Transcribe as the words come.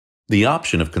The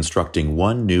option of constructing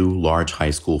one new large high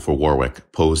school for Warwick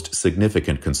posed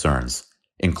significant concerns,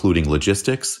 including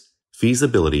logistics,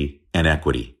 feasibility, and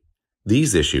equity.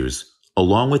 These issues,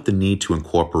 along with the need to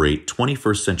incorporate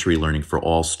 21st century learning for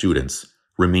all students,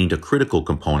 remained a critical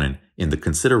component in the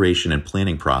consideration and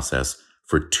planning process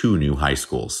for two new high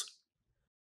schools.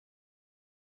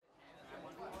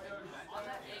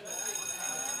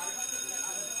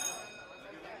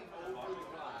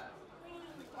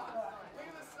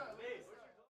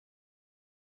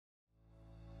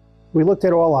 We looked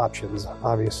at all options,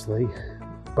 obviously,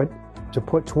 but to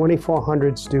put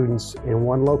 2,400 students in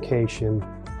one location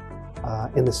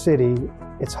in the city,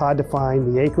 it's hard to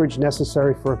find the acreage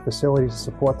necessary for a facility to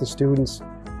support the students.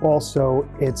 Also,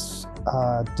 it's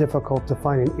difficult to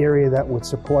find an area that would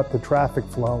support the traffic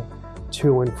flow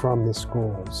to and from the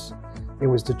schools. It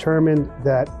was determined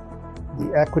that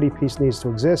the equity piece needs to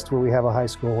exist where we have a high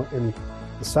school in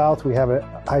the south, we have a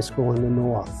high school in the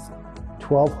north.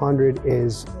 1,200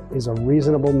 is a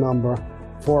reasonable number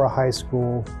for a high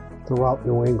school throughout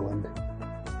New England.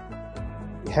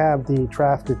 We have the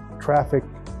traffic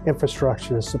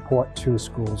infrastructure to support two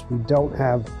schools. We don't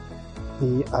have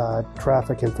the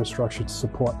traffic infrastructure to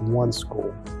support one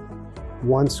school.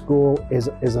 One school is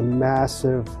a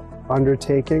massive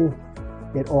undertaking.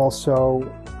 It also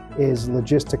is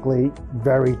logistically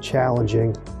very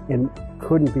challenging and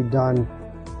couldn't be done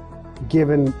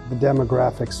given the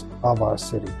demographics of our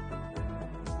city.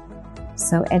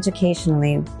 So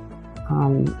educationally,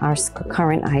 our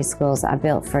current high schools are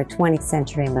built for 20th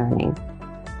century learning.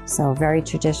 So very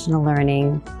traditional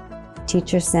learning,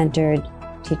 teacher-centered,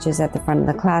 teachers at the front of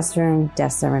the classroom,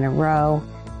 desks are in a row,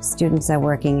 students are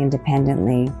working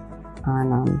independently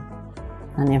on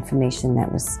information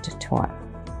that was taught.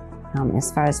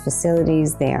 As far as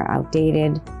facilities, they are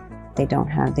outdated. They don't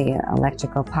have the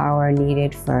electrical power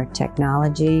needed for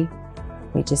technology.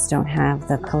 We just don't have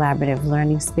the collaborative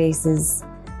learning spaces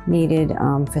needed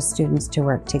for students to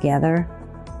work together.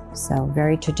 So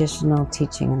very traditional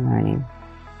teaching and learning.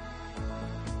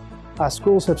 Our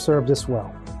schools have served us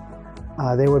well.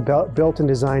 They were built and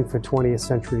designed for 20th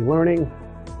century learning.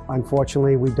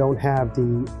 Unfortunately, we don't have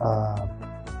the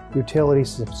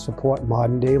utilities to support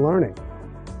modern day learning.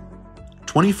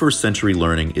 21st century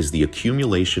learning is the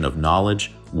accumulation of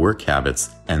knowledge, work habits,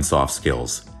 and soft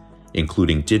skills,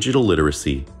 including digital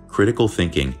literacy, critical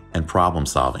thinking, and problem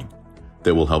solving,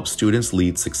 that will help students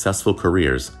lead successful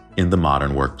careers in the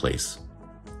modern workplace.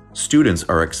 Students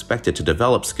are expected to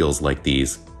develop skills like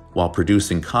these while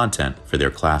producing content for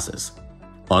their classes.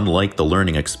 Unlike the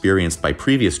learning experienced by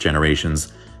previous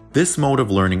generations, this mode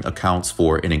of learning accounts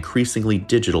for an increasingly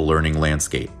digital learning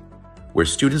landscape, where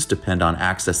students depend on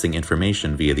accessing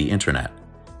information via the internet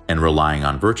and relying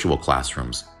on virtual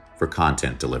classrooms for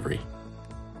content delivery.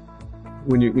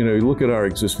 When you look at our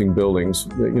existing buildings,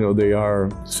 they are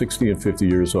 60 and 50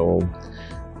 years old.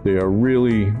 They are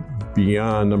really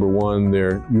beyond, number one,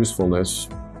 their usefulness.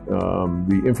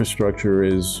 The infrastructure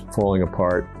is falling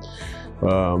apart.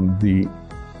 The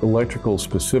electrical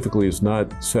specifically is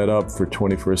not set up for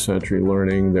 21st century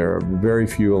learning. There are very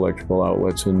few electrical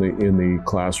outlets in the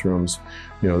classrooms.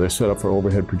 They're set up for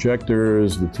overhead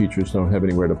projectors. The teachers don't have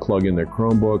anywhere to plug in their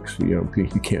Chromebooks.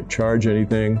 You can't charge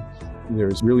anything.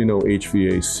 There's really no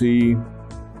HVAC,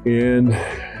 and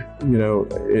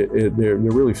they're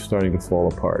really starting to fall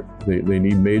apart. They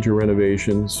need major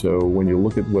renovations. So when you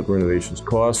look at what renovations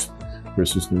cost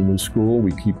versus the new school,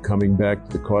 we keep coming back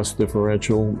to the cost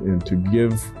differential, and to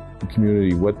give the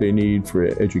community what they need for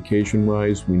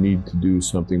education-wise, we need to do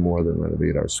something more than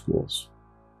renovate our schools.